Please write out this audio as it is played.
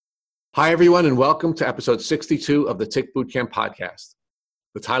Hi, everyone, and welcome to episode 62 of the Tick Bootcamp podcast.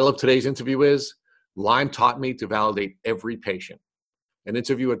 The title of today's interview is Lyme Taught Me to Validate Every Patient, an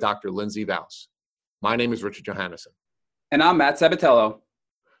interview with Dr. Lindsay Vouse. My name is Richard Johannesson. And I'm Matt Sabatello.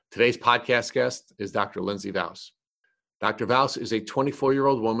 Today's podcast guest is Dr. Lindsay Vouse. Dr. Vouse is a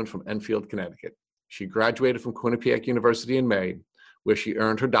 24-year-old woman from Enfield, Connecticut. She graduated from Quinnipiac University in May, where she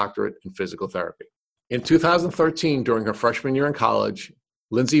earned her doctorate in physical therapy. In 2013, during her freshman year in college,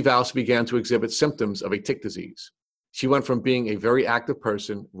 Lindsay Vouse began to exhibit symptoms of a tick disease. She went from being a very active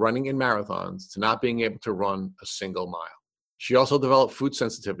person running in marathons to not being able to run a single mile. She also developed food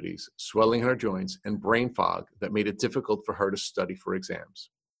sensitivities, swelling in her joints, and brain fog that made it difficult for her to study for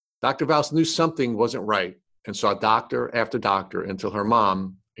exams. Dr. Vouse knew something wasn't right and saw doctor after doctor until her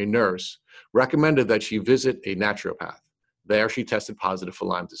mom, a nurse, recommended that she visit a naturopath. There, she tested positive for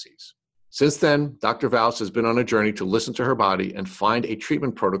Lyme disease. Since then, Dr. Vouse has been on a journey to listen to her body and find a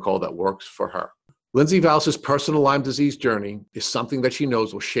treatment protocol that works for her. Lindsay Vouse's personal Lyme disease journey is something that she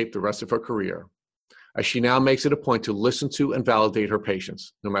knows will shape the rest of her career, as she now makes it a point to listen to and validate her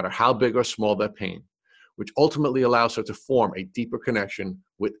patients, no matter how big or small that pain, which ultimately allows her to form a deeper connection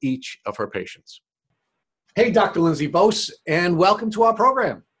with each of her patients. Hey, Dr. Lindsay Vouse, and welcome to our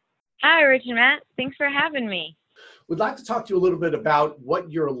program. Hi, Rich and Matt. Thanks for having me. We'd like to talk to you a little bit about what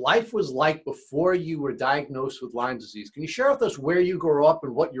your life was like before you were diagnosed with Lyme disease. Can you share with us where you grew up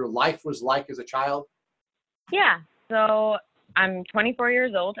and what your life was like as a child? Yeah, so I'm 24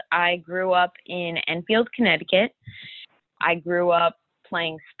 years old. I grew up in Enfield, Connecticut. I grew up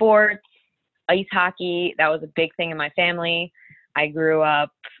playing sports, ice hockey. That was a big thing in my family. I grew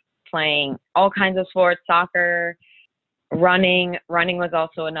up playing all kinds of sports, soccer, running. Running was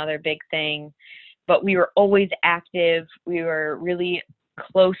also another big thing. But we were always active. We were really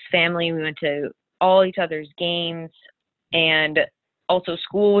close family. We went to all each other's games, and also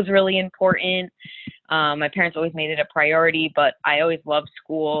school was really important. My parents always made it a priority, but I always loved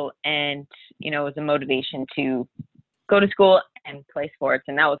school, and it was a motivation to go to school and play sports,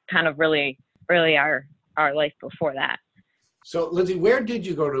 and that was kind of really our life before that. So, Lindsay, where did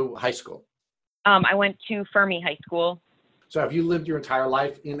you go to high school? I went to Fermi High School. So have you lived your entire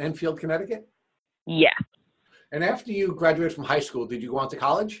life in Enfield, Connecticut? Yeah. And after you graduated from high school, did you go on to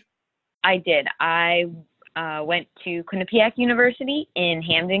college? I did. I went to Quinnipiac University in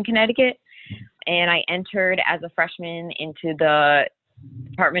Hamden, Connecticut, and I entered as a freshman into the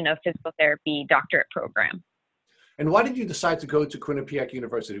Department of Physical Therapy doctorate program. And why did you decide to go to Quinnipiac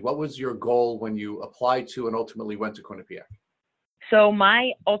University? What was your goal when you applied to and ultimately went to Quinnipiac? So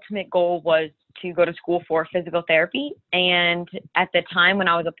my ultimate goal was to go to school for physical therapy. And at the time when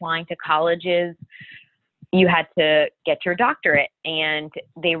I was applying to colleges, you had to get your doctorate. And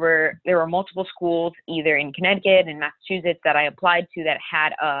there were multiple schools, either in Connecticut and Massachusetts, that I applied to that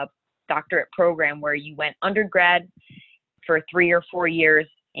had a doctorate program where you went undergrad for 3 or 4 years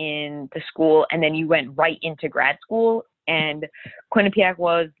in the school, and then you went right into grad school. And Quinnipiac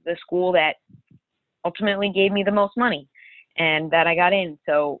was the school that ultimately gave me the most money and that I got in.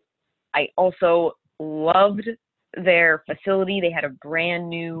 So I also loved their facility. They had a brand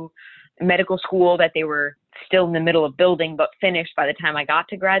new medical school that they were still in the middle of building, but finished by the time I got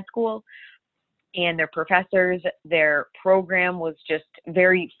to grad school. And their professors, their program was just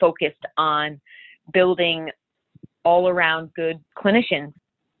very focused on building all around good clinicians.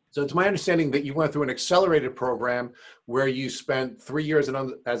 So it's my understanding that you went through an accelerated program where you spent 3 years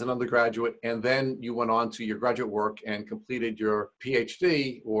as an undergraduate, and then you went on to your graduate work and completed your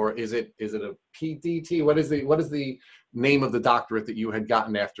PhD, or is it a PDT? What is the name of the doctorate that you had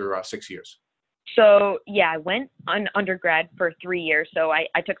gotten after 6 years? So yeah, I went on undergrad for 3 years. So I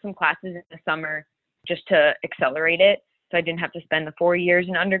took some classes in the summer just to accelerate it, so I didn't have to spend the 4 years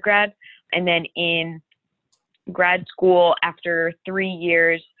in undergrad. And then in grad school, after 3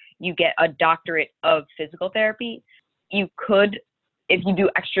 years, you get a doctorate of physical therapy. You could, if you do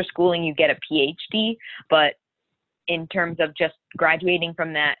extra schooling, you get a PhD, but in terms of just graduating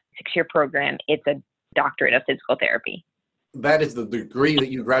from that 6-year program, it's a doctorate of physical therapy. That is the degree that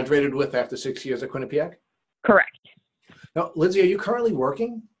you graduated with after 6 years at Quinnipiac? Correct. Now, Lindsay, are you currently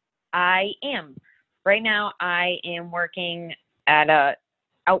working? I am. Right now, I am working at a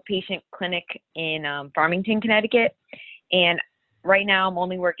outpatient clinic in Farmington, Connecticut, and right now, I'm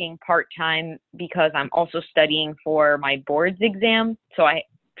only working part-time because I'm also studying for my boards exam. So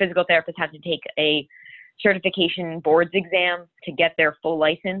physical therapists have to take a certification boards exam to get their full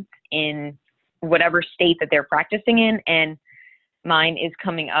license in whatever state that they're practicing in. And mine is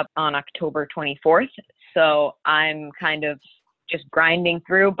coming up on October 24th. So I'm kind of just grinding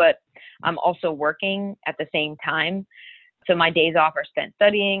through, but I'm also working at the same time. So my days off are spent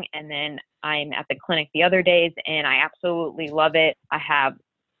studying, and then I'm at the clinic the other days, and I absolutely love it. I have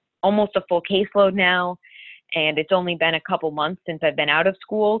almost a full caseload now, and it's only been a couple months since I've been out of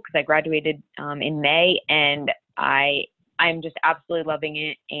school because I graduated in May, and I'm just absolutely loving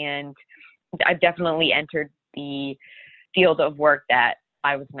it. And I've definitely entered the field of work that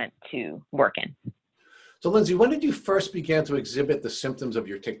I was meant to work in. So Lindsay, when did you first begin to exhibit the symptoms of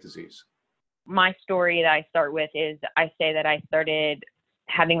your tick disease? My story that I start with is I say that I started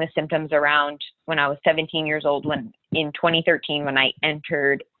having the symptoms around when I was 17 years old, when in 2013, when I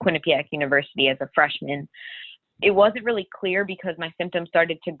entered Quinnipiac University as a freshman. It wasn't really clear because my symptoms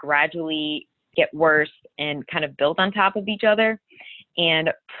started to gradually get worse and kind of build on top of each other.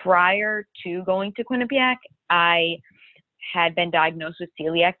 And prior to going to Quinnipiac, I had been diagnosed with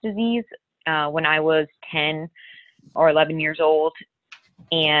celiac disease when I was 10 or 11 years old.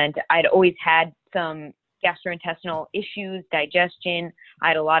 And I'd always had some gastrointestinal issues, digestion. I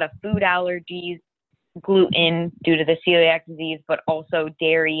had a lot of food allergies, gluten due to the celiac disease, but also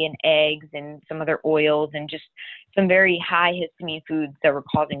dairy and eggs and some other oils and just some very high histamine foods that were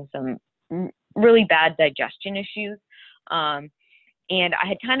causing some really bad digestion issues. And I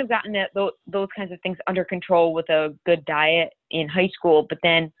had kind of gotten those kinds of things under control with a good diet in high school, but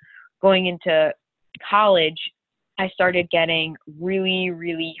then going into college, I started getting really,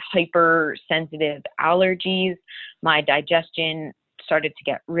 really hypersensitive allergies. My digestion started to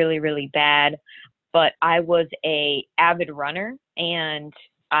get really, really bad, but I was an avid runner and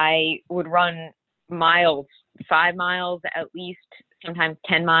I would run miles, 5 miles at least, sometimes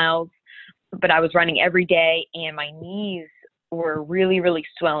 10 miles, but I was running every day and my knees were really, really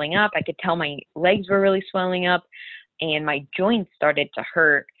swelling up. I could tell my legs were really swelling up and my joints started to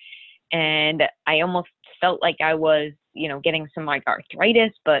hurt. And I almost felt like I was, getting some like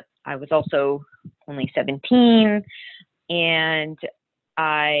arthritis, but I was also only 17. And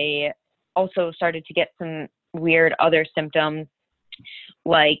I also started to get some weird other symptoms.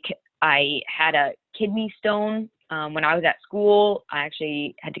 Like I had a kidney stone when I was at school. I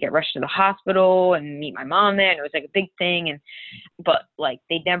actually had to get rushed to the hospital and meet my mom there. And it was like a big thing. But like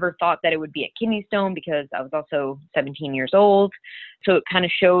they never thought that it would be a kidney stone because I was also 17 years old. So it kind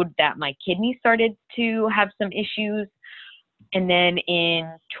of showed that my kidney started to have some issues. And then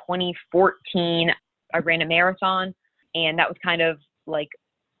in 2014, I ran a marathon, and that was kind of like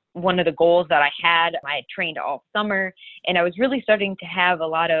one of the goals that I had. I had trained all summer, and I was really starting to have a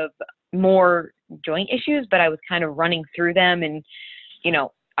lot of more joint issues, but I was kind of running through them. And,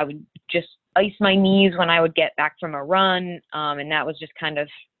 I would just ice my knees when I would get back from a run. And that was just kind of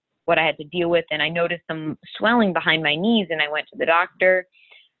what I had to deal with. And I noticed some swelling behind my knees, and I went to the doctor,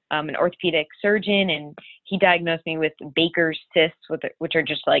 an orthopedic surgeon, and he diagnosed me with Baker's cysts, which are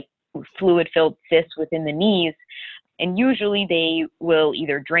just like fluid-filled cysts within the knees. And usually they will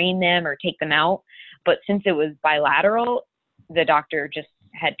either drain them or take them out. But since it was bilateral, the doctor just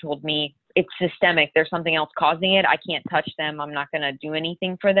had told me it's systemic. There's something else causing it. I can't touch them. I'm not going to do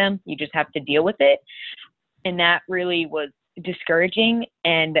anything for them. You just have to deal with it. And that really was discouraging.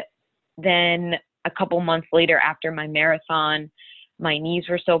 And then a couple months later after my marathon, my knees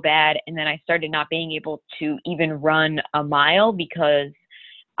were so bad. And then I started not being able to even run a mile because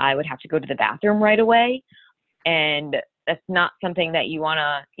I would have to go to the bathroom right away. And that's not something that you want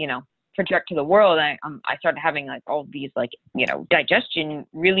to, project to the world. I started having like all these digestion,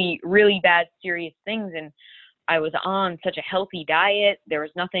 really, really bad, serious things. And I was on such a healthy diet. There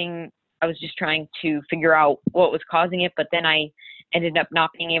was nothing, I was just trying to figure out what was causing it. But then I ended up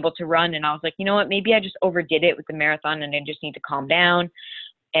not being able to run. And I was like, you know what, maybe I just overdid it with the marathon and I just need to calm down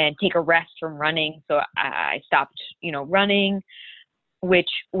and take a rest from running. So I stopped, running, which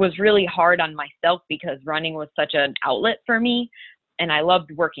was really hard on myself because running was such an outlet for me. And I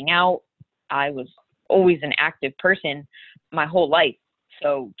loved working out. I was always an active person my whole life.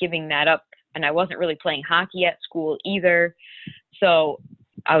 So giving that up, and I wasn't really playing hockey at school either. So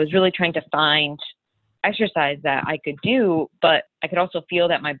I was really trying to find exercise that I could do, but I could also feel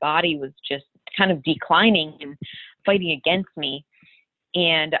that my body was just kind of declining and fighting against me.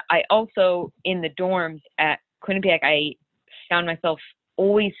 And I also, in the dorms at Quinnipiac, I found myself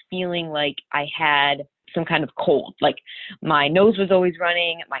always feeling like I had some kind of cold. Like my nose was always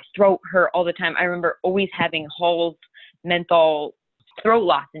running, my throat hurt all the time. I remember always having Hall's menthol throat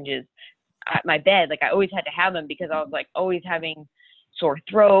lozenges at my bed. Like I always had to have them because I was like always having sore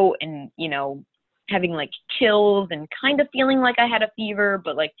throat and, having like chills and kind of feeling like I had a fever,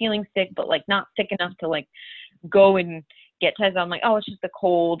 but like feeling sick, but like not sick enough to like go and get tested. I'm like, oh, it's just a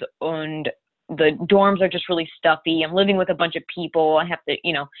cold, and the dorms are just really stuffy. I'm living with a bunch of people. I have to,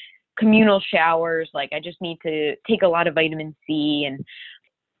 communal showers. Like I just need to take a lot of vitamin C. And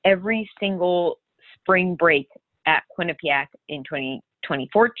every single spring break at Quinnipiac in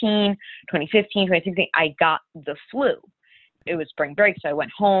 2014, 2015, 2016, I got the flu. It was spring break, so I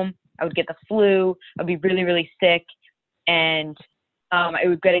went home. I would get the flu. I'd be really, really sick, and I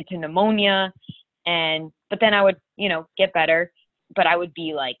would get into pneumonia. But then I would, get better. But I would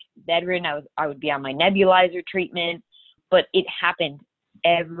be like bedridden. I would be on my nebulizer treatment. But it happened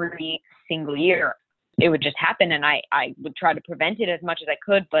every single year. It would just happen, and I would try to prevent it as much as I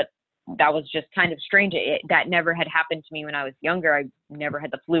could. But that was just kind of strange. That never had happened to me when I was younger. I never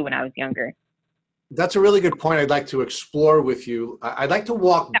had the flu when I was younger. That's a really good point I'd like to explore with you. I'd like to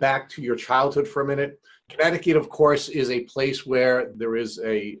walk back to your childhood for a minute. Connecticut, of course, is a place where there is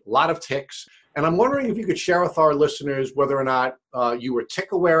a lot of ticks. And I'm wondering if you could share with our listeners whether or not you were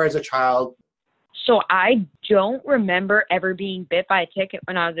tick aware as a child. So I don't remember ever being bit by a tick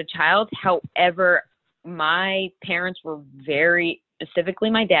when I was a child. However, my parents were specifically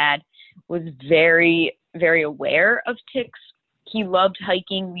my dad, was very, very aware of ticks. He loved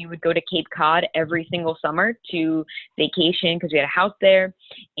hiking. We would go to Cape Cod every single summer to vacation because we had a house there,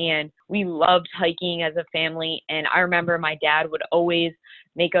 and we loved hiking as a family. And I remember my dad would always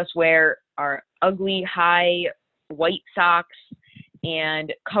make us wear our ugly high white socks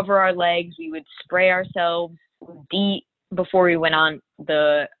and cover our legs. We would spray ourselves DEET before we went on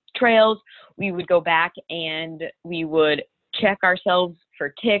the trails. We would go back and we would check ourselves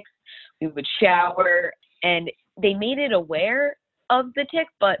for ticks. We would shower, and they made it aware of the tick,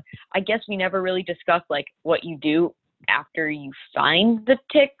 but I guess we never really discussed like what you do after you find the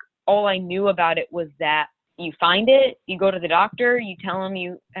tick. All I knew about it was that you find it, you go to the doctor, you tell them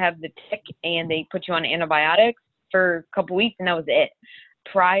you have the tick, and they put you on antibiotics for a couple weeks, and that was it.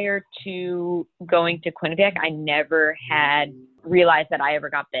 Prior to going to Quinnipiac, I never had realized that I ever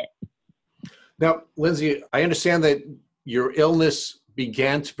got bit. Now, Lindsay, I understand that your illness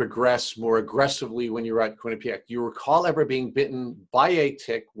began to progress more aggressively when you were at Quinnipiac. Do you recall ever being bitten by a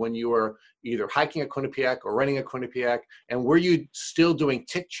tick when you were either hiking at Quinnipiac or running at Quinnipiac? And were you still doing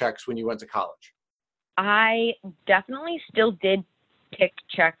tick checks when you went to college? I definitely still did tick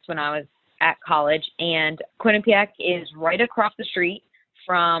checks when I was at college, and Quinnipiac is right across the street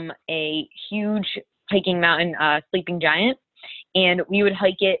from a huge hiking mountain, Sleeping Giant, and we would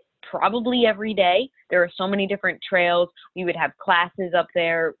hike it probably every day. There are so many different trails. We would have classes up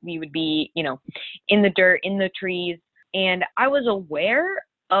there. We would be, in the dirt, in the trees. And I was aware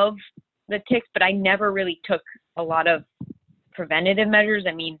of the ticks, but I never really took a lot of preventative measures.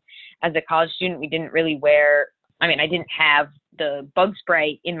 I mean, as a college student, we didn't really I didn't have the bug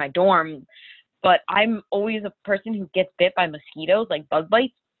spray in my dorm, but I'm always a person who gets bit by mosquitoes, like bug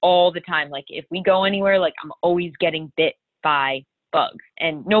bites, all the time. Like if we go anywhere, like I'm always getting bit by bugs,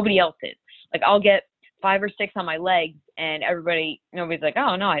 and nobody else is. Like I'll get 5 or 6 on my legs, and nobody's like,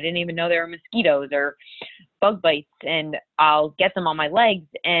 oh no, I didn't even know there were mosquitoes or bug bites, and I'll get them on my legs.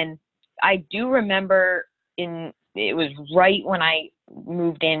 And I do remember it was right when I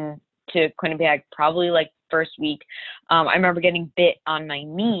moved in to Quinnipiac, probably like first week. I remember getting bit on my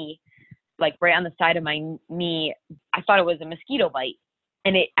knee, like right on the side of my knee. I thought it was a mosquito bite,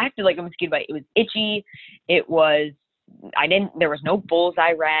 and it acted like a mosquito bite. It was itchy. There was no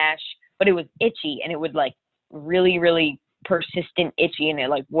bullseye rash, but it was itchy, and it would like really, really persistent itchy, and it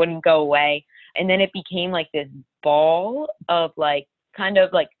like wouldn't go away. And then it became like this ball of like kind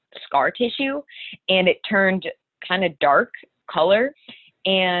of like scar tissue, and it turned kind of dark color,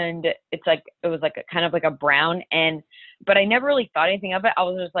 and it was like a kind of like a brown, but I never really thought anything of it. I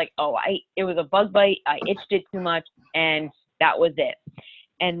was just like, it was a bug bite. I itched it too much, and that was it.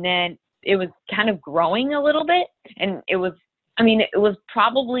 And then it was kind of growing a little bit, and it was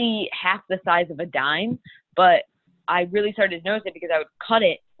probably half the size of a dime, but I really started to notice it because I would cut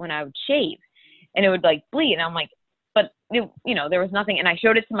it when I would shave, and it would like bleed. And I'm like, but there was nothing. And I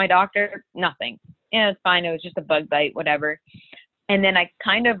showed it to my doctor, nothing. Yeah, it's fine. It was just a bug bite, whatever. And then I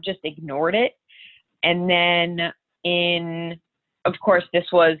kind of just ignored it. And then of course,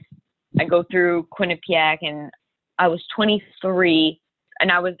 I go through Quinnipiac, and I was 23,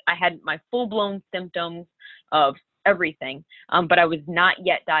 and I had my full-blown symptoms of everything, but I was not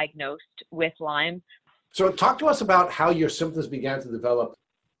yet diagnosed with Lyme. So talk to us about how your symptoms began to develop.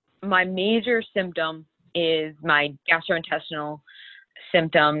 My major symptom is my gastrointestinal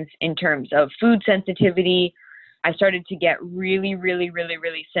symptoms in terms of food sensitivity. I started to get really, really, really,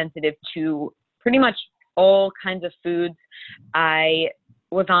 really sensitive to pretty much all kinds of foods. I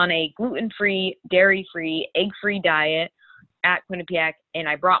was on a gluten-free, dairy-free, egg-free diet at Quinnipiac, and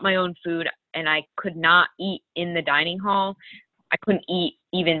I brought my own food, and I could not eat in the dining hall I couldn't eat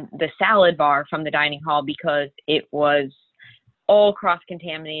even the salad bar from the dining hall because it was all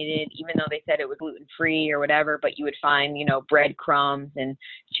cross-contaminated, even though they said it was gluten-free or whatever, but you would find, breadcrumbs and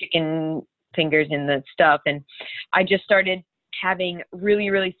chicken fingers in the stuff. And I just started having really,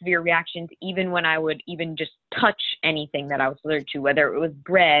 really severe reactions, even when I would even just touch anything that I was allergic to, whether it was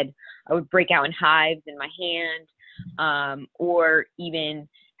bread, I would break out in hives in my hand, or even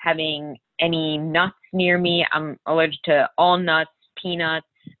having any nuts near me. I'm allergic to all nuts, peanuts.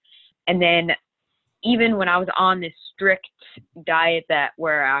 And then even when I was on this strict diet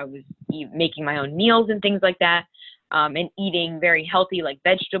where I was making my own meals and things like that, and eating very healthy, like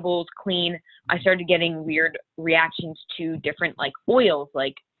vegetables, clean, I started getting weird reactions to different like oils.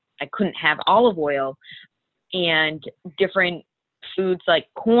 Like I couldn't have olive oil, and different foods like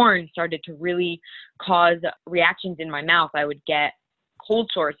corn started to really cause reactions in my mouth. I would get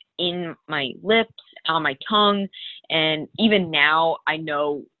cold sores in my lips, on my tongue. And even now I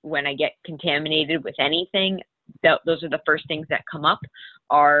know when I get contaminated with anything, those are the first things that come up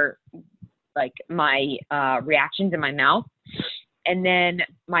are like my reactions in my mouth. And then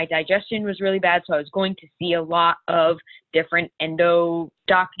my digestion was really bad. So I was going to see a lot of different endo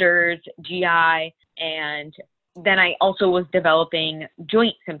doctors, GI, and then I also was developing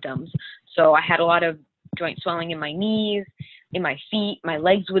joint symptoms. So I had a lot of joint swelling in my knees, in my feet, my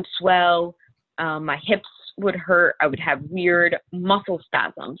legs would swell, my hips would hurt. I would have weird muscle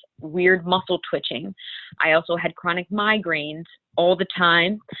spasms, weird muscle twitching. I also had chronic migraines all the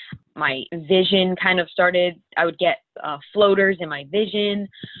time. My vision kind of started, I would get floaters in my vision.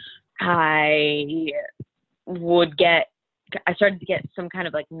 I started to get some kind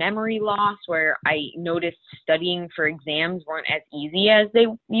of like memory loss where I noticed studying for exams weren't as easy as they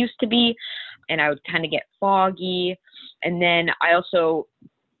used to be. And I would kind of get foggy. And then I also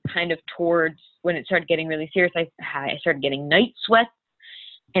kind of towards when it started getting really serious, I started getting night sweats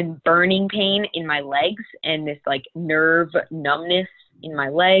and burning pain in my legs and this like nerve numbness in my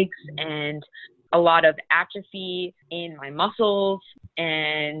legs and a lot of atrophy in my muscles.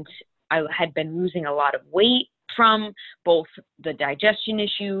 And I had been losing a lot of weight from both the digestion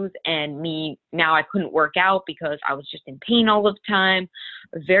issues and me. Now I couldn't work out because I was just in pain all the time,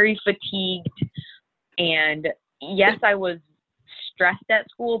 very fatigued. And yes, I was stressed at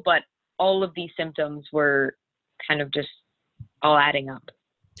school, but all of these symptoms were kind of just all adding up.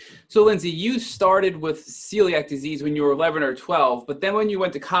 So Lindsay, you started with celiac disease when you were 11 or 12, but then when you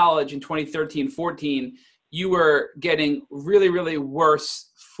went to college in 2013-14, you were getting really, really worse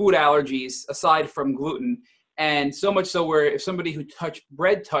food allergies aside from gluten. And so much so where if somebody who touched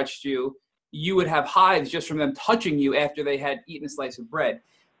bread touched you, you would have hives just from them touching you after they had eaten a slice of bread.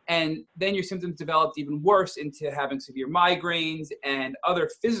 And then your symptoms developed even worse into having severe migraines and other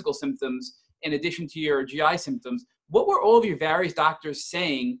physical symptoms in addition to your GI symptoms. What were all of your various doctors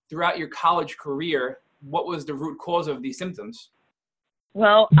saying throughout your college career? What was the root cause of these symptoms?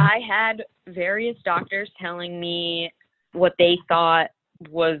 Well, I had various doctors telling me what they thought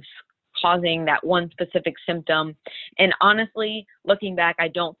was causing that one specific symptom. And honestly, looking back, I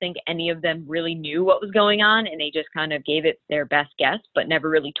don't think any of them really knew what was going on, and they just kind of gave it their best guess, but never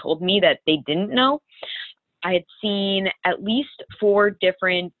really told me that they didn't know. I had seen at least 4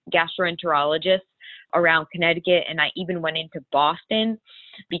 different gastroenterologists around Connecticut, and I even went into Boston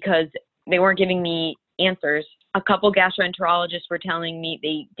because they weren't giving me answers. A couple gastroenterologists were telling me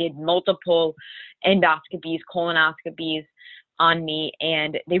they did multiple endoscopies, colonoscopies on me,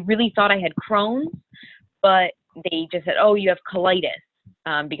 and they really thought I had Crohn's, but they just said, oh, you have colitis,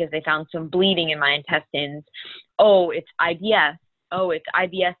 because they found some bleeding in my intestines. Oh, it's IBS. Oh, it's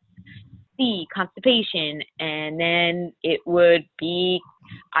IBS-C, constipation. And then it would be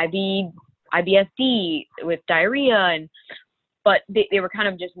IBS-D with diarrhea. But they were kind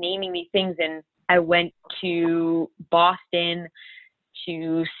of just naming these things. And I went to Boston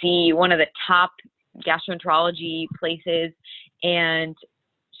to see one of the top gastroenterology places, and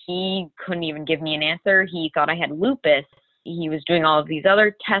he couldn't even give me an answer. He thought I had lupus. He was doing all of these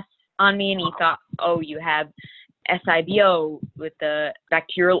other tests on me, and he thought, oh, you have SIBO with the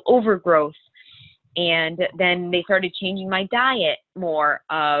bacterial overgrowth. And then they started changing my diet more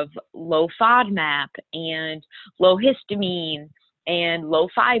of low FODMAP and low histamine and low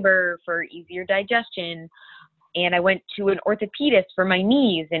fiber for easier digestion. And I went to an orthopedist for my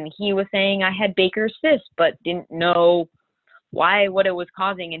knees, and he was saying I had Baker's cyst, but didn't know what it was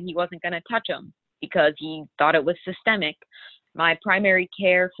causing, and he wasn't going to touch them because he thought it was systemic. My primary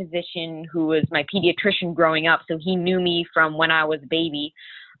care physician, who was my pediatrician growing up, so he knew me from when I was a baby,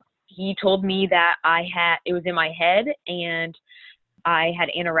 he told me that it was in my head, and I had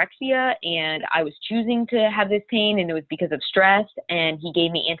anorexia and I was choosing to have this pain, and it was because of stress. And he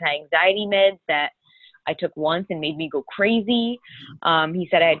gave me anti-anxiety meds that I took once and made me go crazy. He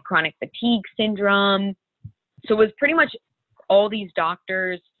said I had chronic fatigue syndrome. So it was pretty much all these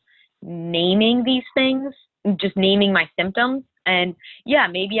doctors naming these things, just naming my symptoms. And yeah,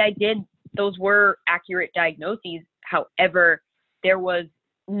 maybe I did. Those were accurate diagnoses. However,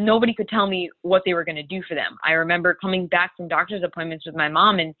 nobody could tell me what they were going to do for them. I remember coming back from doctor's appointments with my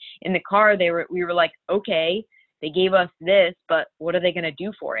mom, and in the car, we were like, okay, they gave us this, but what are they going to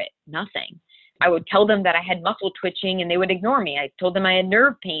do for it? Nothing. I would tell them that I had muscle twitching and they would ignore me. I told them I had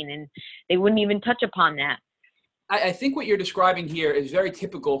nerve pain and they wouldn't even touch upon that. I think what you're describing here is very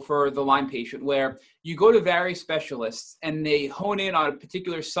typical for the Lyme patient, where you go to various specialists and they hone in on a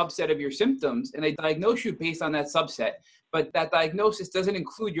particular subset of your symptoms and they diagnose you based on that subset. But that diagnosis doesn't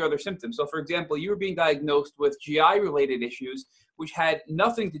include your other symptoms. So for example, you were being diagnosed with GI-related issues, which had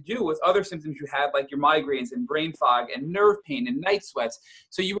nothing to do with other symptoms you had, like your migraines and brain fog and nerve pain and night sweats.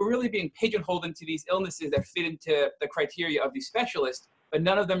 So you were really being pigeonholed into these illnesses that fit into the criteria of these specialists, but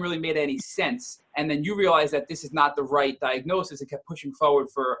none of them really made any sense. And then you realized that this is not the right diagnosis and kept pushing forward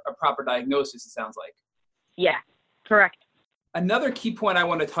for a proper diagnosis, it sounds like. Yeah, correct. Another key point I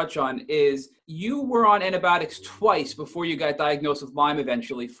want to touch on is you were on antibiotics twice before you got diagnosed with Lyme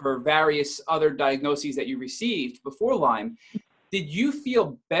eventually for various other diagnoses that you received before Lyme. Did you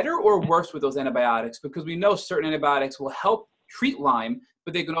feel better or worse with those antibiotics? Because we know certain antibiotics will help treat Lyme,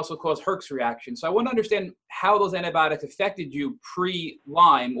 but they can also cause Herx reaction. So I want to understand how those antibiotics affected you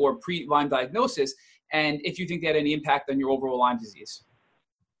pre-Lyme or pre-Lyme diagnosis, and if you think they had any impact on your overall Lyme disease.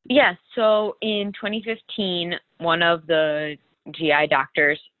 Yeah, so in 2015, one of the GI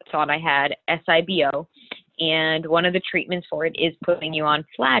doctors thought I had SIBO, and one of the treatments for it is putting you on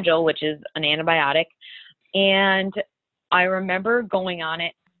Flagyl, which is an antibiotic. And I remember going on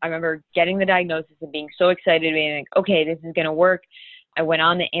it. I remember getting the diagnosis and being so excited, being like, okay, this is going to work. I went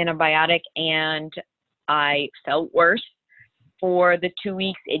on the antibiotic and I felt worse for the 2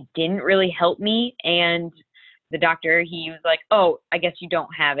 weeks. It didn't really help me. And the doctor, he was like, oh, I guess you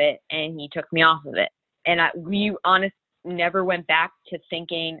don't have it. And he took me off of it. And we honestly never went back to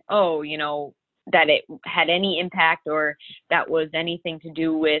thinking, oh, that it had any impact or that was anything to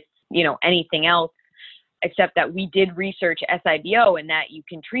do with, anything else, except that we did research SIBO and that you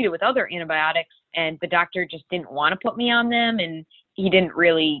can treat it with other antibiotics. And the doctor just didn't want to put me on them. And he didn't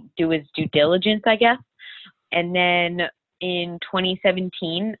really do his due diligence, I guess. And then in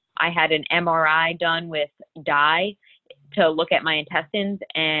 2017, I had an MRI done with dye to look at my intestines,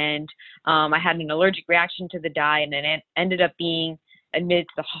 and I had an allergic reaction to the dye, and it ended up being admitted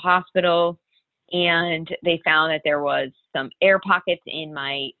to the hospital, and they found that there was some air pockets in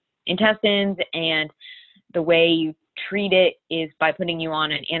my intestines, and the way you treat it is by putting you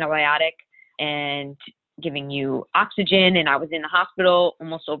on an antibiotic and giving you oxygen. And I was in the hospital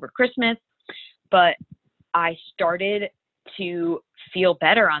almost over Christmas, but I started to feel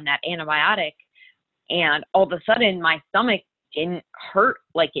better on that antibiotic. And all of a sudden my stomach didn't hurt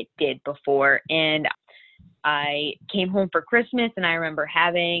like it did before. And I came home for Christmas and I remember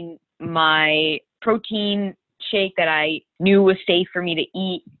having my protein shake that I knew was safe for me to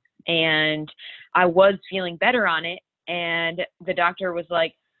eat. And I was feeling better on it. And the doctor was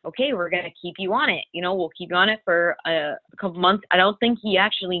like, okay, we're going to keep you on it. We'll keep you on it for a couple months. I don't think he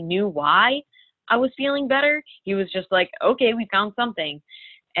actually knew why I was feeling better. He was just like, okay, we found something.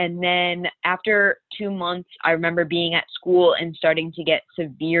 And then after 2 months, I remember being at school and starting to get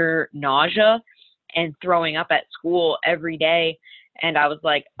severe nausea and throwing up at school every day. And I was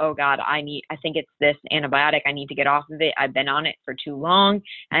like, oh God, I think it's this antibiotic. I need to get off of it. I've been on it for too long.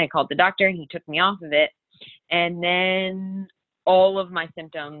 And I called the doctor and he took me off of it. And then all of my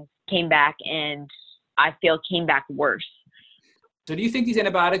symptoms came back and I feel came back worse. So do you think these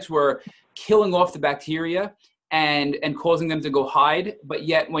antibiotics were killing off the bacteria and causing them to go hide, but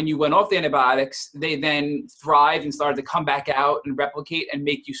yet when you went off the antibiotics, they then thrived and started to come back out and replicate and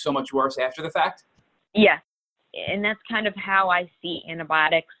make you so much worse after the fact? Yeah. And that's kind of how I see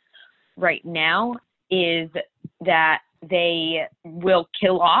antibiotics right now, is that they will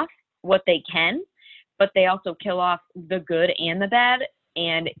kill off what they can, but they also kill off the good and the bad.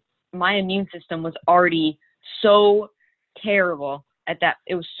 And my immune system was already so terrible at that.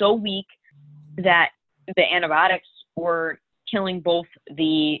 It was so weak that the antibiotics were killing both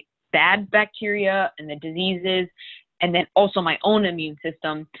the bad bacteria and the diseases, and then also my own immune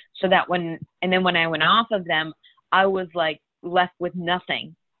system. So that when I went off of them, I was like left with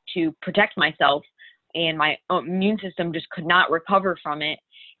nothing to protect myself, and my immune system just could not recover from it.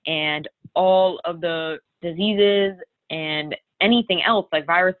 And all of the diseases and anything else, like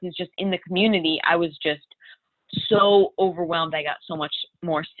viruses just in the community, I was just so overwhelmed. I got so much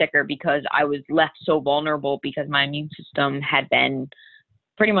more sicker because I was left so vulnerable because my immune system had been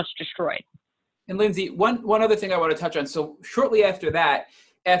pretty much destroyed. And Lindsay, one other thing I want to touch on. So shortly after that,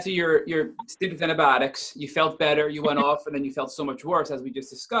 after your stint with antibiotics, you felt better, you went off, and then you felt so much worse, as we just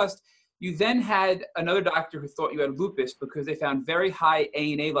discussed. You then had another doctor who thought you had lupus because they found very high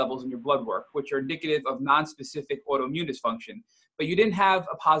ANA levels in your blood work, which are indicative of nonspecific autoimmune dysfunction. But you didn't have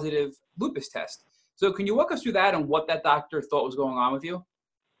a positive lupus test. So can you walk us through that and what that doctor thought was going on with you?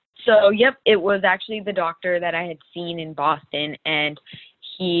 So, yep, it was actually the doctor that I had seen in Boston, and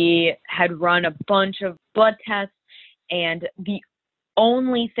he had run a bunch of blood tests, and the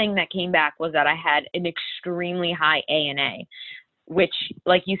only thing that came back was that I had an extremely high ANA, which,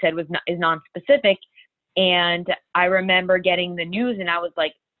 like you said, is nonspecific. And I remember getting the news, and I was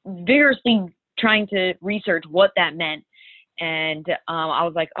like vigorously trying to research what that meant. And I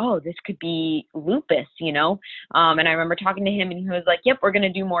was like, oh, this could be lupus, you know? And I remember talking to him, and he was like, yep, we're going to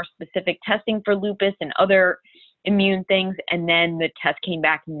do more specific testing for lupus and other immune things. And then the test came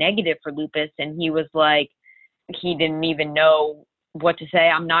back negative for lupus. And he was like, he didn't even know what to say.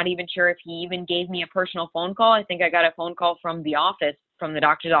 I'm not even sure if he even gave me a personal phone call. I think I got a phone call from the office, from the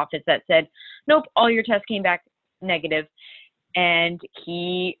doctor's office, that said, nope, all your tests came back negative. And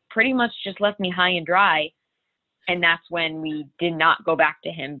he pretty much just left me high and dry. And that's when we did not go back to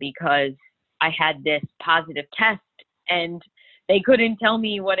him because I had this positive test and they couldn't tell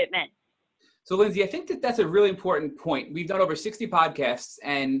me what it meant. So Lindsay, I think that's a really important point. We've done over 60 podcasts,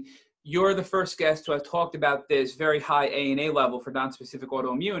 and you're the first guest who has talked about this very high ANA level for nonspecific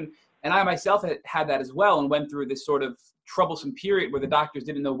autoimmune. And I myself had that as well and went through this sort of troublesome period where the doctors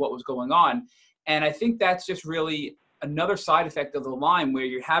didn't know what was going on. And I think that's just really another side effect of the Lyme, where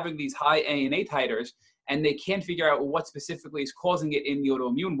you're having these high ANA titers and they can't figure out what specifically is causing it in the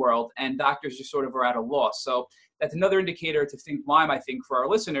autoimmune world, and doctors just sort of are at a loss. So that's another indicator to think Lyme, I think, for our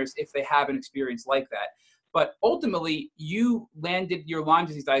listeners, if they have an experience like that. But ultimately, you landed your Lyme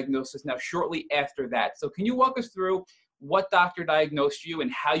disease diagnosis now shortly after that. So can you walk us through what doctor diagnosed you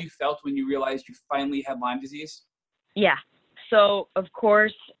and how you felt when you realized you finally had Lyme disease? Yeah. So, of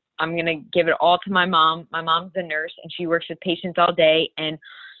course, I'm going to give it all to my mom. My mom's a nurse, and she works with patients all day, and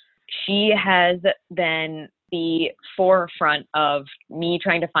she has been the forefront of me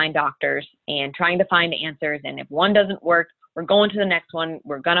trying to find doctors and trying to find answers. And if one doesn't work, we're going to the next one.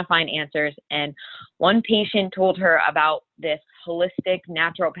 We're going to find answers. And one patient told her about this holistic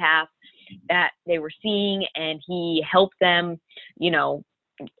naturopath that they were seeing, and he helped them, you know,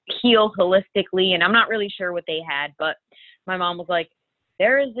 heal holistically. And I'm not really sure what they had, but my mom was like,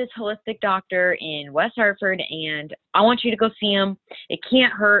 there is this holistic doctor in West Hartford, and I want you to go see him. It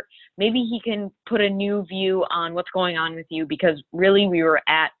can't hurt. Maybe he can put a new view on what's going on with you, because really we were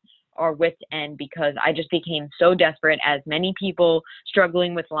at our wit's end because I just became so desperate, as many people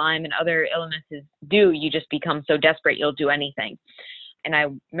struggling with Lyme and other illnesses do. You just become so desperate, you'll do anything. And I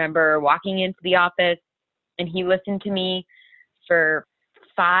remember walking into the office, and he listened to me for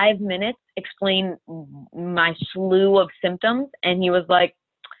 5 minutes, explain my slew of symptoms. And he was like,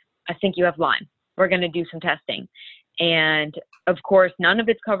 I think you have Lyme. We're going to do some testing. And of course, none of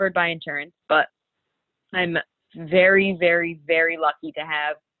it's covered by insurance, but I'm very, very, very lucky to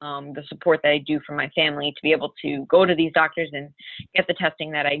have the support that I do from my family to be able to go to these doctors and get the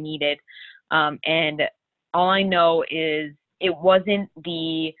testing that I needed. And all I know is it wasn't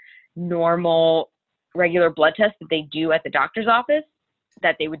the normal regular blood test that they do at the doctor's office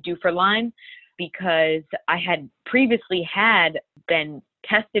that they would do for Lyme, because I had previously been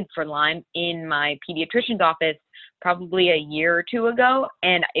tested for Lyme in my pediatrician's office probably a year or two ago,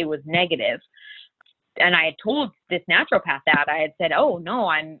 and it was negative. And I had told this naturopath that. I had said, oh, no,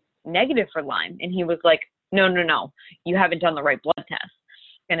 I'm negative for Lyme. And he was like, no, you haven't done the right blood test.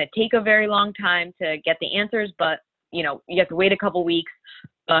 It's going to take a very long time to get the answers, but, you know, you have to wait a couple weeks.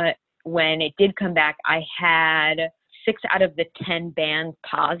 But when it did come back, I had 6 out of the 10 bands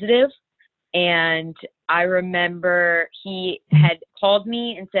positive. And I remember he had called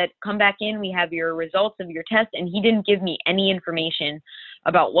me and said, come back in, we have your results of your test. And he didn't give me any information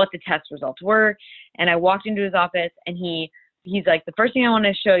about what the test results were. And I walked into his office, and he's like, the first thing I want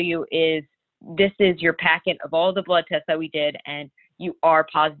to show you is this is your packet of all the blood tests that we did, and you are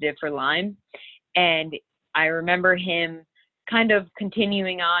positive for Lyme. And I remember him kind of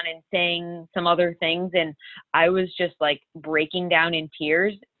continuing on and saying some other things, and I was just like breaking down in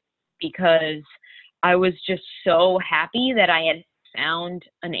tears because I was just so happy that I had found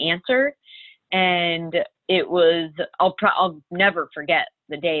an answer. And it was, I'll never forget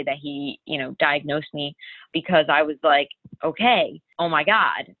the day that he, diagnosed me, because I was like, okay, oh my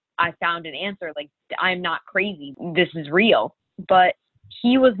God, I found an answer. Like, I'm not crazy. This is real. But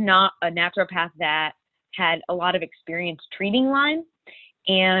he was not a naturopath that had a lot of experience treating Lyme,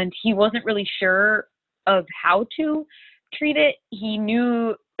 and he wasn't really sure of how to treat it. He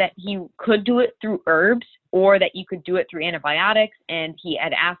knew that he could do it through herbs or that you could do it through antibiotics. And he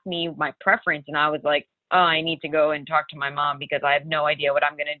had asked me my preference, and I was like, oh, I need to go and talk to my mom because I have no idea what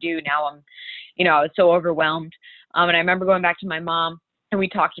I'm going to do. Now I was so overwhelmed. And I remember going back to my mom and we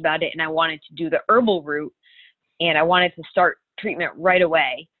talked about it, and I wanted to do the herbal route, and I wanted to start treatment right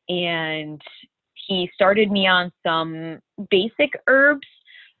away. And he started me on some basic herbs.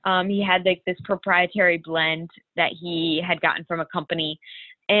 He had like this proprietary blend that he had gotten from a company,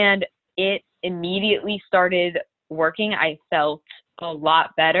 and it immediately started working. I felt a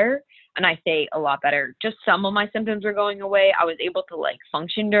lot better. And I say a lot better. Just some of my symptoms were going away. I was able to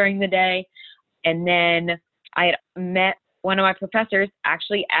function during the day. And then I had met one of my professors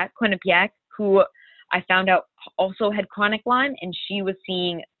actually at Quinnipiac, who I found out also had chronic Lyme, and she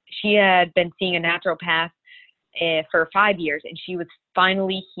had been seeing a naturopath for 5 years, and she was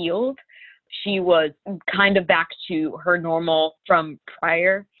finally healed. She was kind of back to her normal from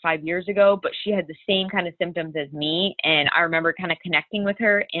prior 5 years ago, but she had the same kind of symptoms as me. And I remember kind of connecting with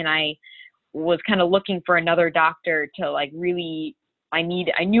her, and I was kind of looking for another doctor to really, I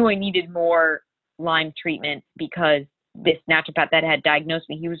knew I needed more Lyme treatment, because this naturopath that had diagnosed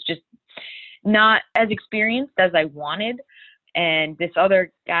me, he was just not as experienced as I wanted. And this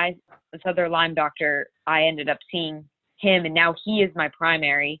other Lyme doctor, I ended up seeing him, and now he is my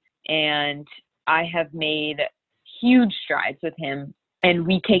primary. And I have made huge strides with him, and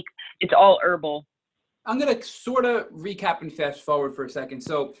it's all herbal. I'm going to sort of recap and fast forward for a second.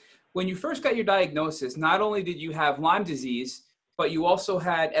 So when you first got your diagnosis, not only did you have Lyme disease, but you also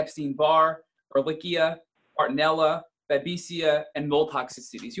had Epstein-Barr, Ehrlichia, Bartonella, Babesia, and mold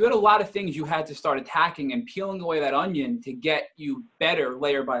toxicities. You had a lot of things you had to start attacking and peeling away that onion to get you better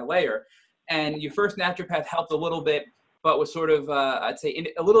layer by layer. And your first naturopath helped a little bit, but was sort of, I'd say,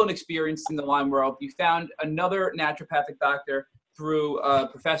 a little inexperienced in the Lyme world. You found another naturopathic doctor through a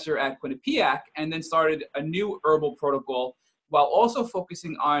professor at Quinnipiac, and then started a new herbal protocol while also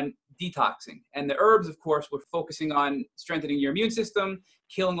focusing on detoxing. And the herbs, of course, were focusing on strengthening your immune system,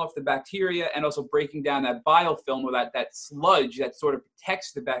 killing off the bacteria, and also breaking down that biofilm, or that sludge that sort of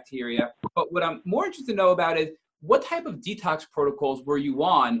protects the bacteria. But what I'm more interested to know about is, what type of detox protocols were you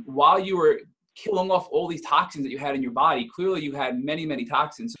on while you were killing off all these toxins that you had in your body? Clearly you had many, many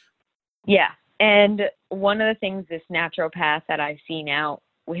toxins. Yeah. And one of the things this naturopath that I see now,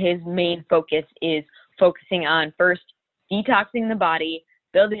 his main focus is focusing on first detoxing the body,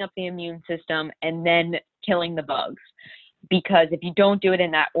 building up the immune system, and then killing the bugs. Because if you don't do it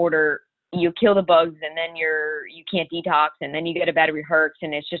in that order, you kill the bugs, and then you can't detox, and then you get a bad reherx,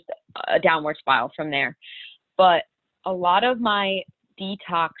 and it's just a downward spiral from there. But a lot of my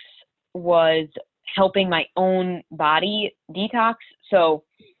detox was helping my own body detox. So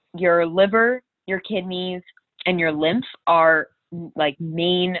your liver, your kidneys, and your lymph are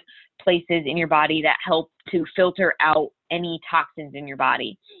main places in your body that help to filter out any toxins in your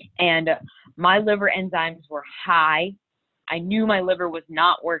body. And my liver enzymes were high. I knew my liver was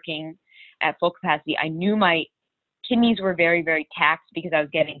not working at full capacity. I knew my kidneys were very, very taxed because I was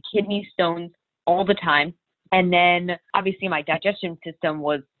getting kidney stones all the time. And then obviously my digestion system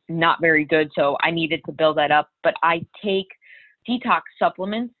was not very good, so I needed to build that up. But I take detox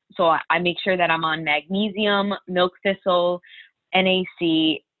supplements, so I make sure that I'm on magnesium, milk thistle,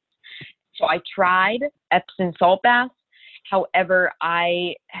 NAC. So I tried Epsom salt baths. However,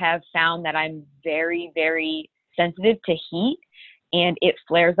 I have found that I'm very, very sensitive to heat, and it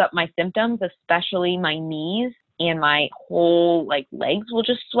flares up my symptoms, especially my knees, and my whole legs will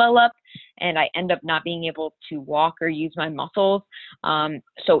just swell up, and I end up not being able to walk or use my muscles.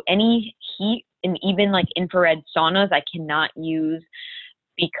 So any heat, and even infrared saunas, I cannot use,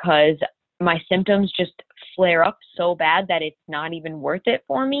 because my symptoms just flare up so bad that it's not even worth it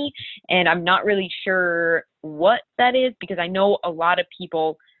for me. And I'm not really sure what that is, because I know a lot of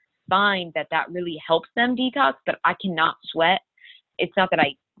people find that really helps them detox, but I cannot sweat. It's not that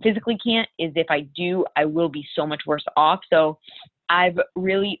I physically can't, is if I do, I will be so much worse off. So I've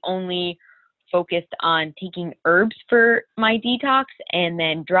really only focused on taking herbs for my detox, and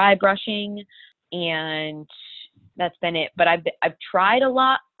then dry brushing, and that's been it. But I've tried a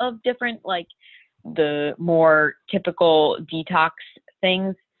lot of different, the more typical detox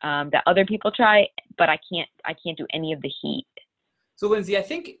things that other people try, but I can't do any of the heat. So, Lindsay, I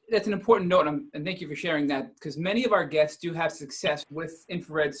think that's an important note, and thank you for sharing that, because many of our guests do have success with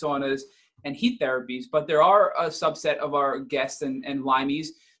infrared saunas and heat therapies, but there are a subset of our guests and Lymies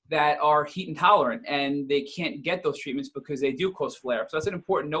that are heat intolerant, and they can't get those treatments because they do cause flare-ups. So that's an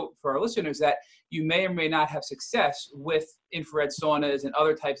important note for our listeners, that you may or may not have success with infrared saunas and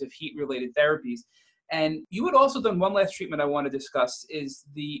other types of heat-related therapies. And you had also done one last treatment I want to discuss, is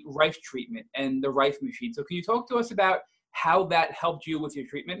the Rife treatment and the Rife machine. So can you talk to us about how that helped you with your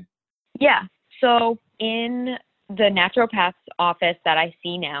treatment? Yeah. So in the naturopath's office that I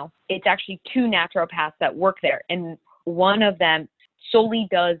see now, it's actually 2 naturopaths that work there. And one of them solely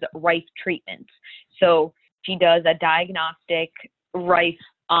does Rife treatments. So she does a diagnostic Rife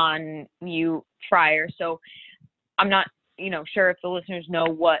on you prior. So I'm not, sure if the listeners know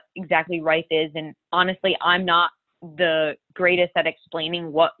what exactly Rife is. And honestly, I'm not the greatest at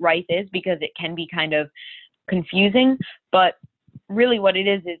explaining what Rife is because it can be kind of confusing. But really what it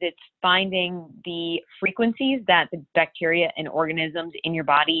is it's finding the frequencies that the bacteria and organisms in your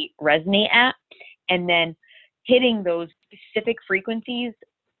body resonate at, and then hitting those specific frequencies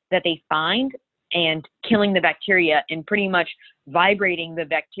that they find and killing the bacteria and pretty much vibrating the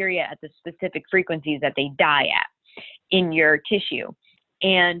bacteria at the specific frequencies that they die at in your tissue.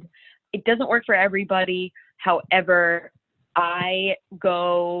 And it doesn't work for everybody. However, I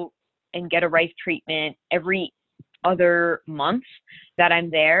go and get a Rife treatment every other month that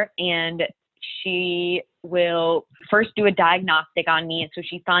I'm there, and she will first do a diagnostic on me. And so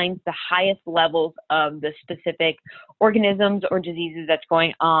she finds the highest levels of the specific organisms or diseases that's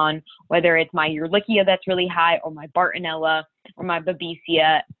going on, whether it's my Ehrlichia that's really high, or my Bartonella, or my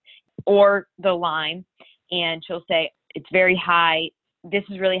Babesia, or the Lyme. And she'll say, it's very high. This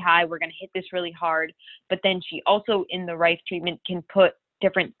is really high. We're going to hit this really hard. But then she also, in the Rife treatment, can put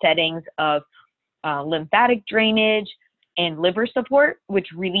different settings of lymphatic drainage and liver support, which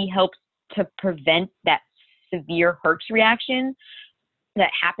really helps to prevent that severe Herx reaction that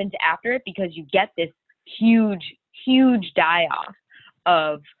happens after it, because you get this huge die-off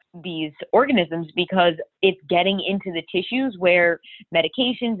of these organisms because it's getting into the tissues where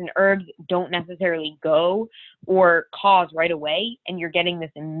medications and herbs don't necessarily go or cause right away, and you're getting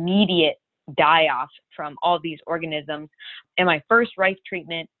this immediate die-off from all these organisms. And my first Rife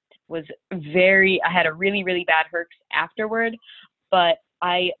treatment was I had a really, really bad Herx afterward, but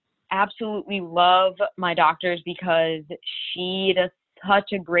I absolutely love my doctors because she does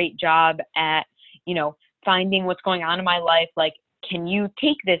such a great job at, finding what's going on in my life. Like, can you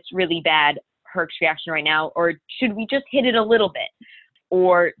take this really bad Herx reaction right now? Or should we just hit it a little bit?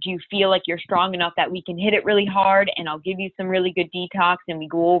 Or do you feel like you're strong enough that we can hit it really hard and I'll give you some really good detox and we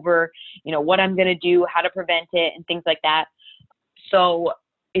go over, what I'm going to do, how to prevent it and things like that. So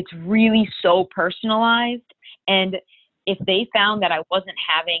it's really so personalized. And if they found that I wasn't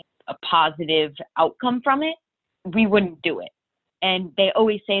having a positive outcome from it, we wouldn't do it. And they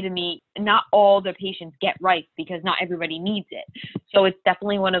always say to me, not all the patients get Rife because not everybody needs it. So it's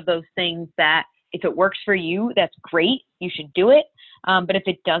definitely one of those things that if it works for you, that's great. You should do it. But if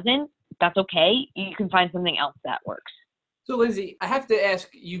it doesn't, that's okay. You can find something else that works. So, Lindsay, I have to ask,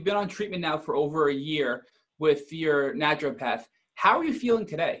 you've been on treatment now for over a year with your naturopath. How are you feeling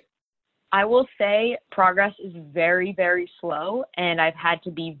today? I will say progress is very, very slow, and I've had to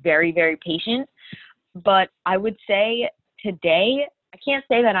be very, very patient. But I would say today, I can't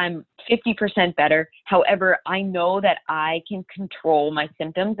say that I'm 50% better. However, I know that I can control my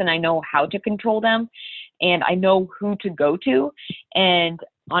symptoms and I know how to control them and I know who to go to. And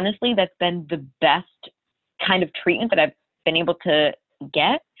honestly, that's been the best kind of treatment that I've been able to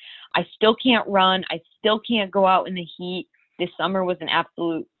get. I still can't run. I still can't go out in the heat. This summer was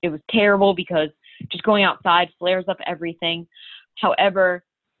it was terrible because just going outside flares up everything. However,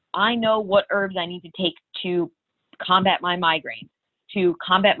 I know what herbs I need to take to combat my migraine, to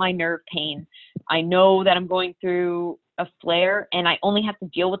combat my nerve pain. I know that I'm going through a flare and I only have to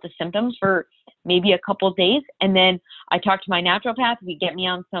deal with the symptoms for maybe a couple of days. And then I talk to my naturopath, we get me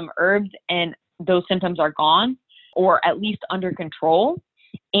on some herbs and those symptoms are gone or at least under control.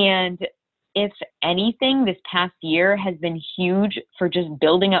 And if anything, this past year has been huge for just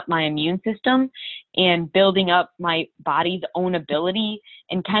building up my immune system and building up my body's own ability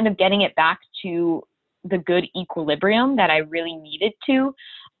and kind of getting it back to the good equilibrium that I really needed to.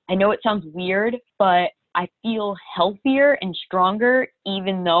 I know it sounds weird, but I feel healthier and stronger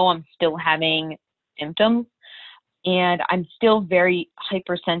even though I'm still having symptoms. And I'm still very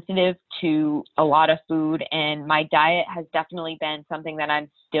hypersensitive to a lot of food, and my diet has definitely been something that I'm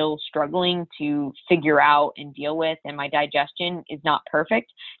still struggling to figure out and deal with, and my digestion is not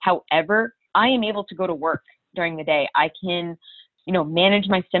perfect. However, I am able to go to work during the day. I can manage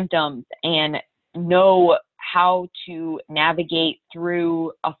my symptoms and know how to navigate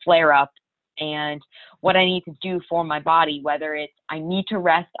through a flare up and what I need to do for my body, whether it's I need to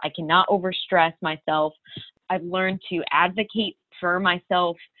rest, I cannot overstress myself. I've learned to advocate for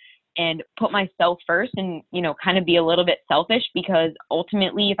myself and put myself first and, kind of be a little bit selfish, because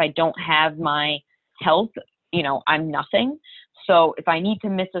ultimately if I don't have my health, I'm nothing. So if I need to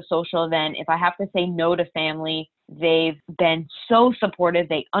miss a social event, if I have to say no to family, they've been so supportive.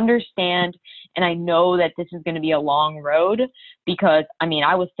 They understand. And I know that this is going to be a long road because,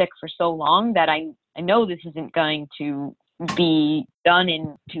 I was sick for so long that I know this isn't going to be done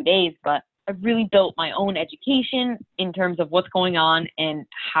in 2 days, but I've really built my own education in terms of what's going on and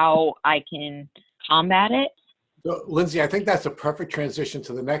how I can combat it. So, Lindsay, I think that's a perfect transition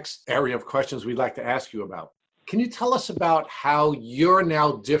to the next area of questions we'd like to ask you about. Can you tell us about how you're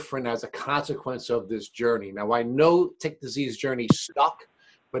now different as a consequence of this journey? Now, I know tick disease journey stuck,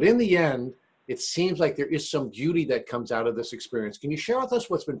 but in the end, it seems like there is some beauty that comes out of this experience. Can you share with us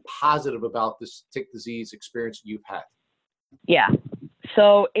what's been positive about this tick disease experience you've had? Yeah.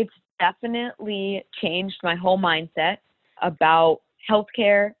 So it's definitely changed my whole mindset about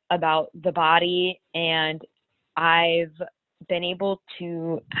healthcare, about the body, and I've been able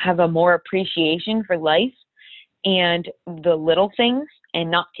to have a more appreciation for life and the little things and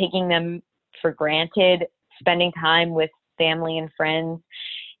not taking them for granted, spending time with family and friends.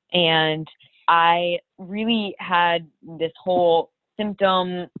 And I really had this whole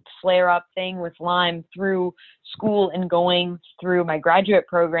symptom flare-up thing with Lyme through school and going through my graduate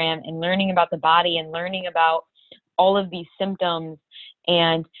program and learning about the body and learning about all of these symptoms.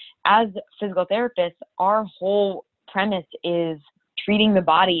 And as physical therapists, our whole premise is treating the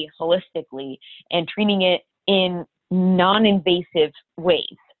body holistically and treating it in non-invasive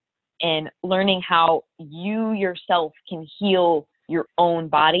ways and learning how you yourself can heal your own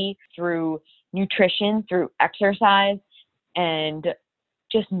body through nutrition, through exercise, and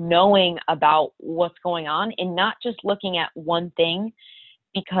just knowing about what's going on and not just looking at one thing,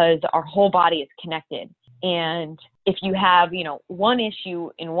 because our whole body is connected. And if you have, one issue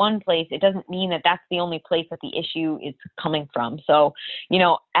in one place, it doesn't mean that that's the only place that the issue is coming from. So,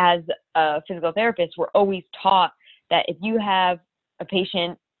 as a physical therapist, we're always taught that if you have a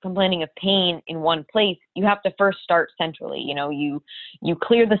patient complaining of pain in one place, you have to first start centrally. You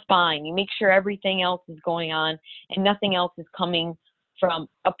clear the spine, you make sure everything else is going on and nothing else is coming from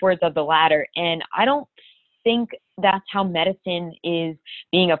upwards of the ladder. And I don't think that's how medicine is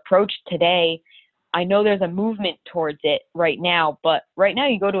being approached today. I know there's a movement towards it right now, but right now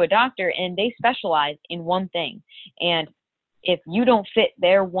you go to a doctor and they specialize in one thing. And if you don't fit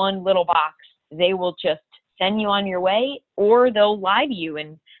their one little box, they will just send you on your way, or they'll lie to you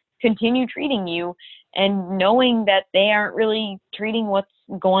and continue treating you, and knowing that they aren't really treating what's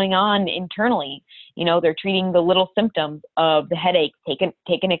going on internally. They're treating the little symptoms of the headache. Take an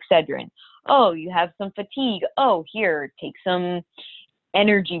Excedrin. Oh, you have some fatigue. Oh, here, take some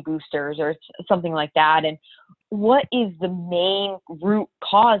energy boosters or something like that. And what is the main root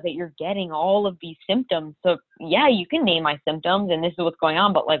cause that you're getting all of these symptoms? So yeah, you can name my symptoms and this is what's going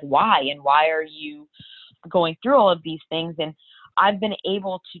on, but why? And why are you going through all of these things? And I've been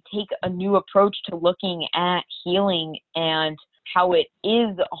able to take a new approach to looking at healing and how it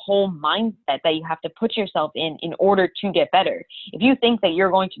is a whole mindset that you have to put yourself in order to get better. If you think that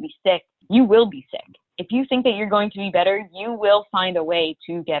you're going to be sick, you will be sick. If you think that you're going to be better, you will find a way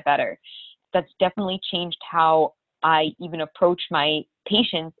to get better. That's definitely changed how I even approach my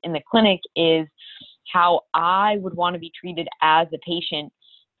patients in the clinic, is how I would want to be treated as a patient.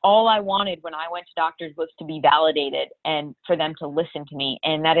 All I wanted when I went to doctors was to be validated and for them to listen to me.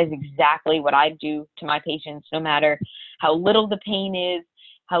 And that is exactly what I do to my patients, no matter how little the pain is,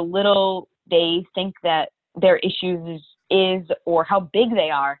 how little they think that their issues is, or how big they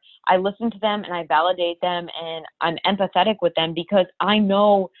are. I listen to them and I validate them and I'm empathetic with them, because I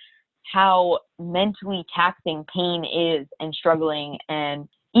know how mentally taxing pain is and struggling. And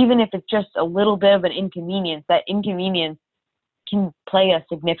even if it's just a little bit of an inconvenience, that inconvenience can play a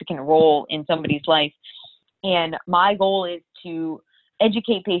significant role in somebody's life. And my goal is to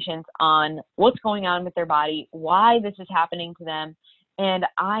educate patients on what's going on with their body, why this is happening to them. And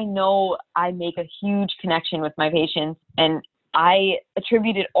I know I make a huge connection with my patients, and I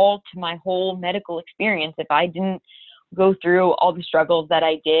attribute it all to my whole medical experience. If I didn't go through all the struggles that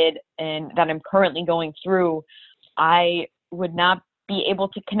I did and that I'm currently going through, I would not be able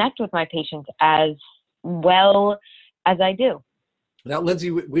to connect with my patients as well as I do. Now,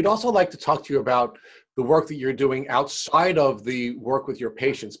 Lindsay, we'd also like to talk to you about the work that you're doing outside of the work with your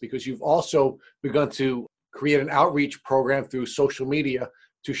patients, because you've also begun to create an outreach program through social media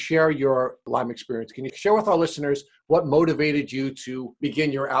to share your Lyme experience. Can you share with our listeners what motivated you to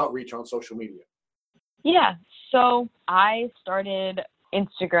begin your outreach on social media? Yeah. So I started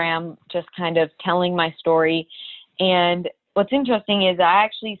Instagram just kind of telling my story. And what's interesting is I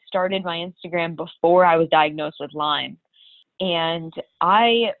actually started my Instagram before I was diagnosed with Lyme. And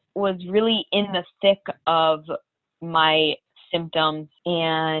I was really in the thick of my symptoms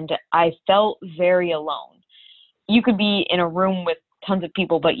and I felt very alone. You could be in a room with tons of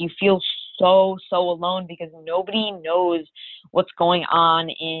people, but you feel so alone because nobody knows what's going on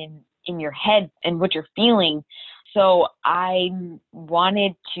in your head and what you're feeling. So I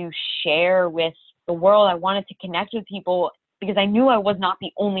wanted to share with the world. I wanted to connect with people because I knew I was not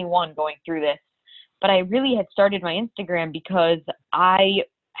the only one going through this. But I really had started my Instagram because I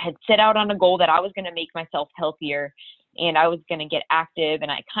had set out on a goal that I was going to make myself healthier and I was going to get active.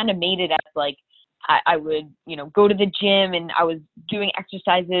 And I kind of made it as like, I would, go to the gym and I was doing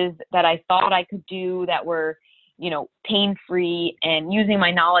exercises that I thought I could do that were, pain-free, and using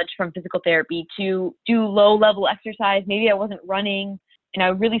my knowledge from physical therapy to do low-level exercise. Maybe I wasn't running, and I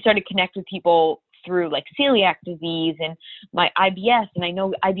really started to connect with people through like celiac disease and my IBS. And I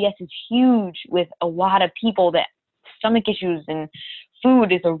know IBS is huge with a lot of people, that stomach issues and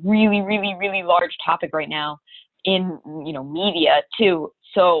food is a really, really, really large topic right now in, media too.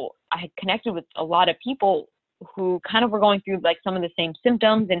 So I had connected with a lot of people who kind of were going through like some of the same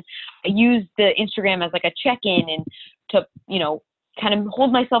symptoms. And I used the Instagram as like a check-in and to, kind of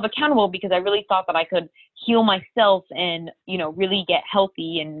hold myself accountable because I really thought that I could heal myself and, really get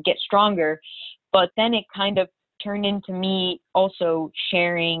healthy and get stronger. But then it kind of turned into me also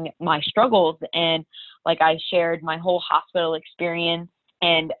sharing my struggles. And like I shared my whole hospital experience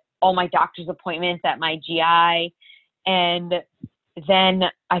and all my doctor's appointments at my GI. And then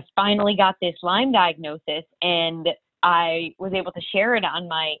I finally got this Lyme diagnosis and I was able to share it on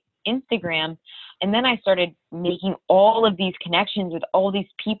my Instagram. And then I started making all of these connections with all these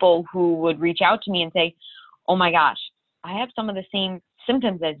people who would reach out to me and say, oh my gosh, I have some of the same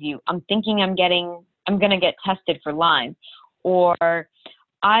symptoms as you. I'm thinking I'm going to get tested for Lyme. Or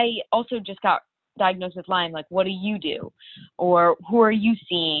I also just got diagnosed with Lyme. Like, what do you do? Or who are you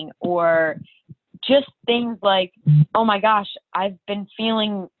seeing? Or just things like, oh my gosh, I've been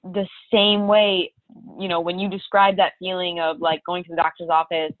feeling the same way. When you describe that feeling of like going to the doctor's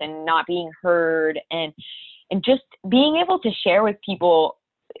office and not being heard and just being able to share with people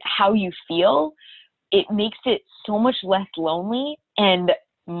how you feel, it makes it so much less lonely. And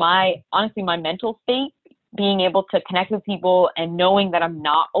honestly, my mental state, being able to connect with people and knowing that I'm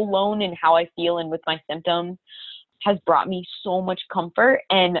not alone in how I feel and with my symptoms has brought me so much comfort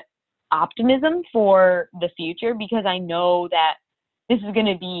and optimism for the future, because I know that this is going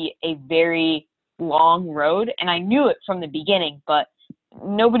to be a very long road. And I knew it from the beginning, but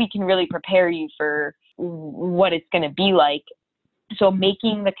nobody can really prepare you for what it's going to be like. So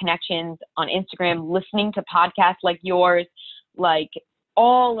making the connections on Instagram, listening to podcasts like yours, like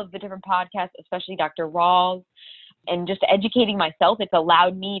all of the different podcasts, especially Dr. Rawls, and just educating myself, it's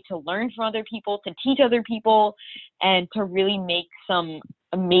allowed me to learn from other people, to teach other people, and to really make some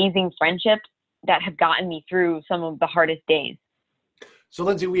amazing friendships that have gotten me through some of the hardest days. So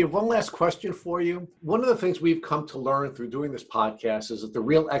Lindsay, we have one last question for you. One of the things we've come to learn through doing this podcast is that the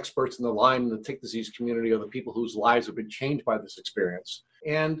real experts in the Lyme and the tick disease community are the people whose lives have been changed by this experience.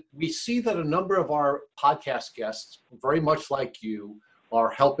 And we see that a number of our podcast guests, very much like you, are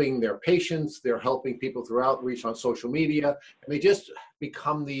helping their patients, they're helping people through outreach on social media, and they just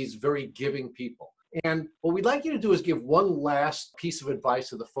become these very giving people. And what we'd like you to do is give one last piece of advice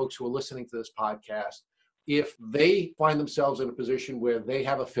to the folks who are listening to this podcast if they find themselves in a position where they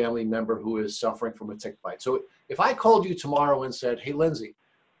have a family member who is suffering from a tick bite. So if I called you tomorrow and said, hey, Lindsay,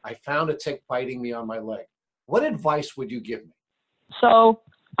 I found a tick biting me on my leg, what advice would you give me? So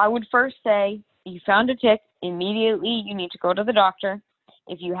I would first say, you found a tick, immediately you need to go to the doctor.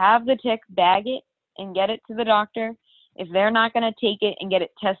 If you have the tick, bag it and get it to the doctor. If they're not going to take it and get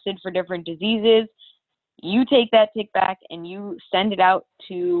it tested for different diseases, you take that tick back and you send it out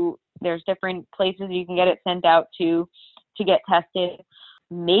to, there's different places you can get it sent out to get tested.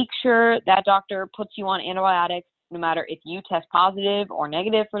 Make sure that doctor puts you on antibiotics, no matter if you test positive or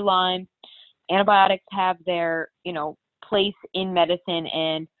negative for Lyme. Antibiotics have their, place in medicine.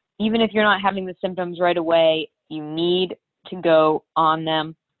 And even if you're not having the symptoms right away, you need to go on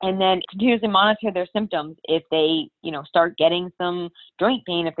them. And then continuously monitor their symptoms. If they, start getting some joint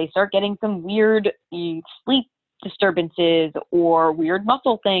pain, if they start getting some weird sleep disturbances or weird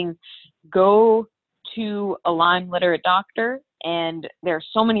muscle things, go to a Lyme literate doctor And there are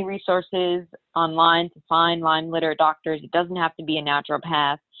so many resources online to find Lyme literate doctors. It doesn't have to be a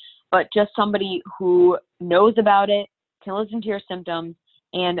naturopath, but just somebody who knows about it, can listen to your symptoms,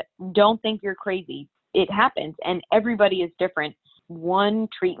 and don't think you're crazy. It happens, and everybody is different. One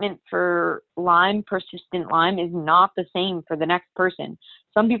treatment for Lyme, persistent Lyme, is not the same for the next person.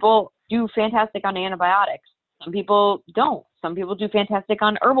 Some people do fantastic on antibiotics. Some people don't. Some people do fantastic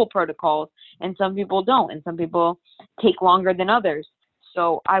on herbal protocols, and some people don't. And some people take longer than others.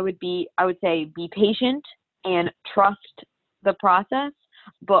 So I would say be patient and trust the process,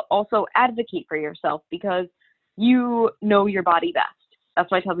 but also advocate for yourself, because you know your body best. That's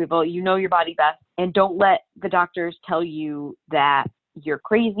why I tell people, you know your body best, and don't let the doctors tell you that you're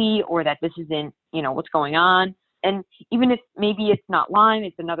crazy or that this isn't, what's going on. And even if maybe it's not Lyme,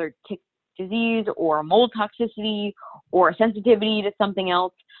 it's another tick disease or a mold toxicity or a sensitivity to something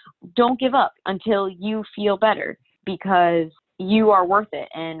else, don't give up until you feel better, because you are worth it.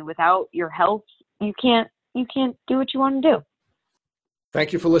 And without your health, you can't do what you want to do.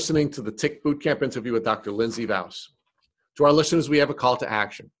 Thank you for listening to the Tick Bootcamp interview with Dr. Lindsay Vouse. To our listeners, we have a call to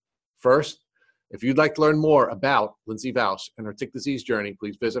action. First, if you'd like to learn more about Lindsay Vouse and her tick disease journey,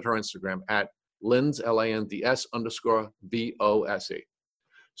 please visit her Instagram at Linds, LANDS_VOSE.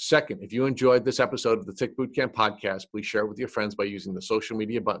 Second, if you enjoyed this episode of the Tick Bootcamp podcast, please share it with your friends by using the social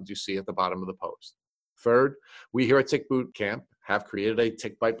media buttons you see at the bottom of the post. Third, we here at Tick Bootcamp have created a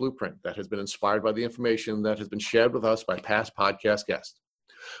Tick Bite blueprint that has been inspired by the information that has been shared with us by past podcast guests.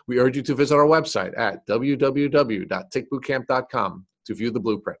 We urge you to visit our website at www.tickbootcamp.com to view the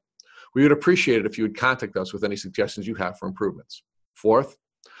blueprint. We would appreciate it if you would contact us with any suggestions you have for improvements. Fourth,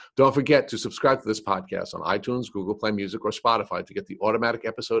 don't forget to subscribe to this podcast on iTunes, Google Play Music, or Spotify to get the automatic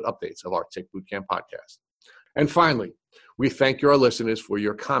episode updates of our Tick Bootcamp podcast. And finally, we thank our listeners for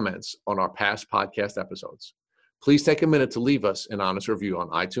your comments on our past podcast episodes. Please take a minute to leave us an honest review on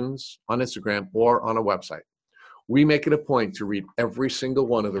iTunes, on Instagram, or on our website. We make it a point to read every single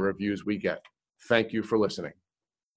one of the reviews we get. Thank you for listening.